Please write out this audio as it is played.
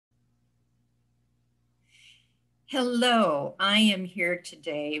Hello, I am here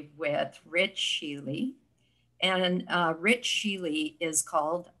today with Rich Shealey, and Rich Shealey is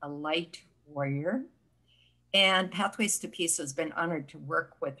called a light warrior. And Pathways to Peace has been honored to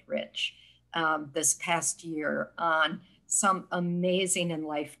work with Rich this past year on some amazing and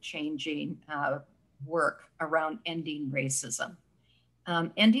life changing work around ending racism.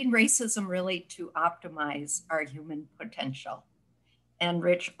 Ending racism really to optimize our human potential. And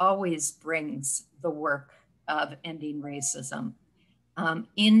Rich always brings the work of ending racism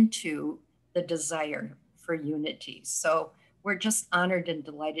into the desire for unity. So we're just honored and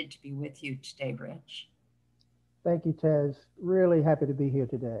delighted to be with you today, Rich. Thank you, Tez. Really happy to be here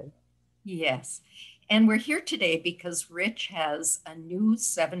today. Yes. And we're here today because Rich has a new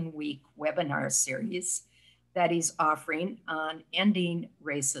 7-week webinar series that he's offering on ending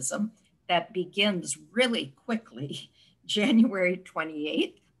racism that begins really quickly, January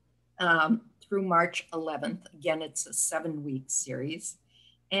 28th through March 11th. Again, it's a 7-week series.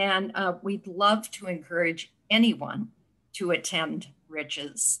 And we'd love to encourage anyone to attend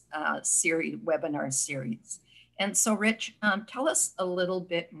Rich's webinar series. And so, Rich, tell us a little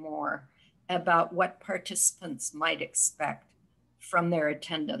bit more about what participants might expect from their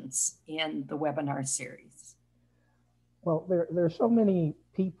attendance in the webinar series. Well, there are so many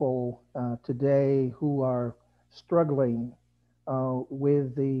people today who are struggling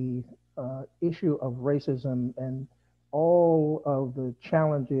with the issue of racism and all of the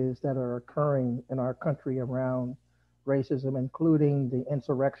challenges that are occurring in our country around racism, including the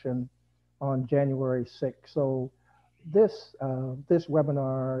insurrection on January 6th. So this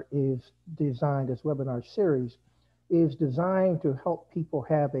webinar is designed, this webinar series is designed to help people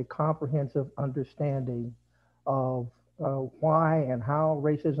have a comprehensive understanding of why and how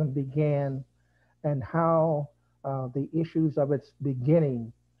racism began and how the issues of its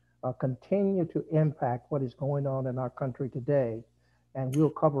beginning continue to impact what is going on in our country today. And we'll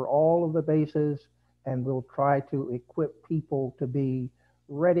cover all of the bases and we'll try to equip people to be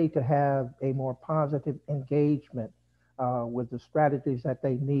ready to have a more positive engagement with the strategies that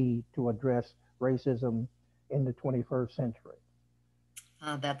they need to address racism in the 21st century.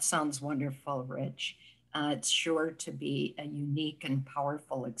 That sounds wonderful, Rich. It's sure to be a unique and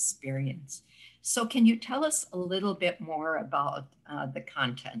powerful experience. So, can you tell us a little bit more about the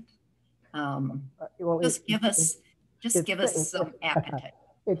content? Um, Well, just give it, us, just it's give us some appetite.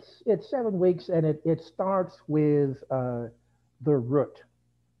 it's 7 weeks, and it starts with the root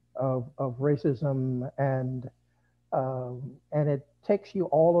of racism, and it takes you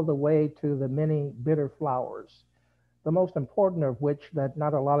all of the way to the many bitter flowers. The most important of which that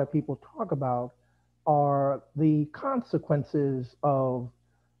not a lot of people talk about are the consequences of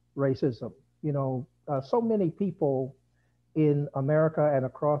racism. So many people in America and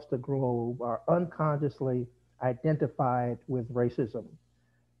across the globe are unconsciously identified with racism.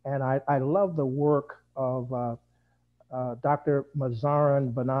 And I love the work of Dr.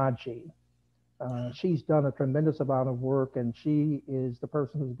 Mazarin Banaji. She's done a tremendous amount of work, and she is the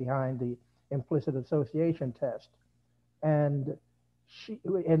person who's behind the implicit association test. And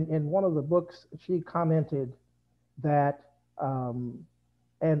in one of the books, she commented that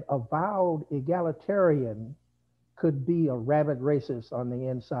an avowed egalitarian could be a rabid racist on the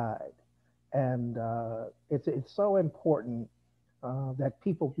inside. And it's so important that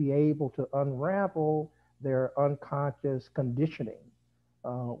people be able to unravel their unconscious conditioning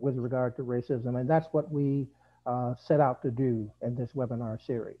with regard to racism. And that's what we set out to do in this webinar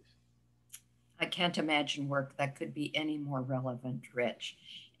series. I can't imagine work that could be any more relevant, Rich.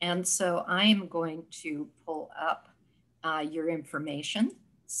 And so I am going to pull up your information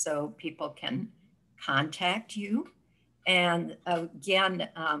so people can contact you. And again,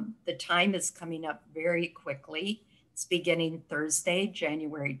 the time is coming up very quickly. It's beginning Thursday,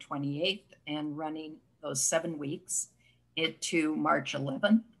 January 28th, and running those 7 weeks into March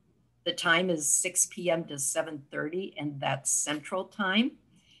 11th. The time is 6 p.m. to 7:30, and that's Central Time.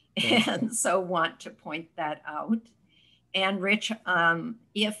 Okay. And so want to point that out. And Rich,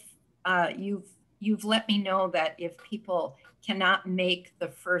 if you've let me know that if people cannot make the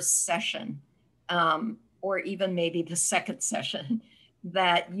first session, or even maybe the second session,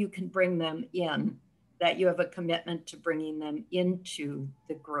 that you can bring them in, that you have a commitment to bringing them into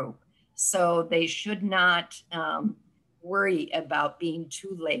the group. So they should not worry about being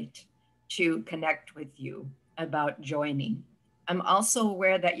too late to connect with you about joining. I'm also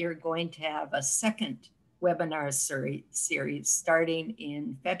aware that you're going to have a second webinar series starting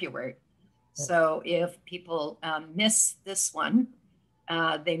in February. So if people miss this one,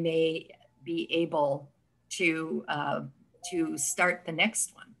 they may be able to start the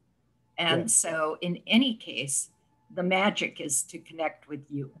next one. Yeah. And so, in any case, the magic is to connect with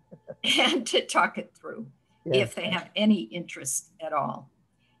you and to talk it through Yes. if they have any interest at all.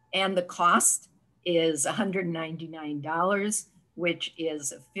 And the cost is $199, which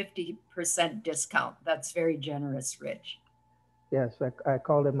is a 50% discount. That's very generous, Rich. Yes. I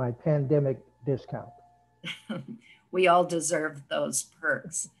called it my pandemic discount. We all deserve those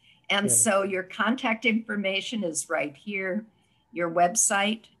perks. And Yes. so your contact information is right here. Your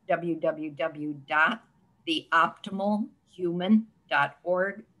website,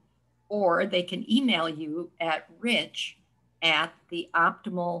 www.theoptimalhuman.org, or they can email you at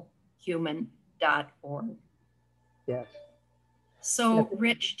rich@theoptimalhuman.org. Yes. Yes. So,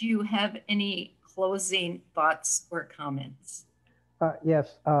 Rich, do you have any closing thoughts or comments?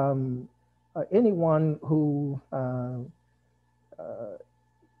 Yes. Anyone who uh,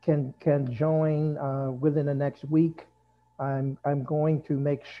 can join within the next week. I'm going to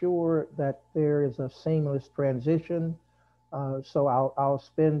make sure that there is a seamless transition. So I'll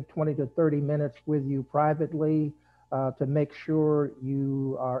spend 20 to 30 minutes with you privately to make sure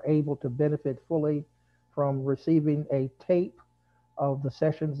you are able to benefit fully from receiving a tape of the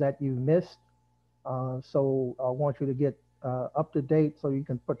sessions that you missed. So I want you to get up to date so you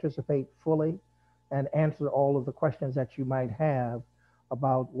can participate fully and answer all of the questions that you might have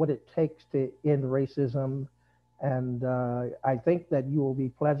about what it takes to end racism. And I think that you will be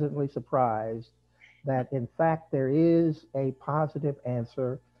pleasantly surprised that, in fact, there is a positive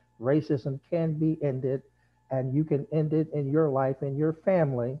answer. Racism can be ended, and you can end it in your life and your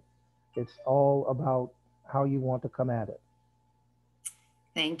family. It's all about how you want to come at it.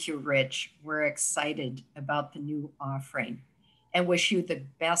 Thank you, Rich. We're excited about the new offering and wish you the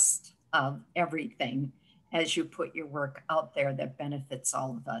best of everything as you put your work out there that benefits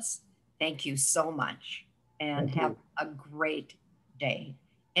all of us. Thank you so much and Thank have you. a great day.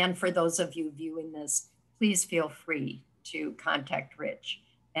 And for those of you viewing this, please feel free to contact Rich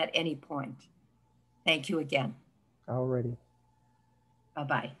at any point. Thank you again. Already. Bye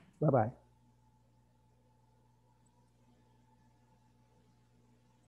bye. Bye bye.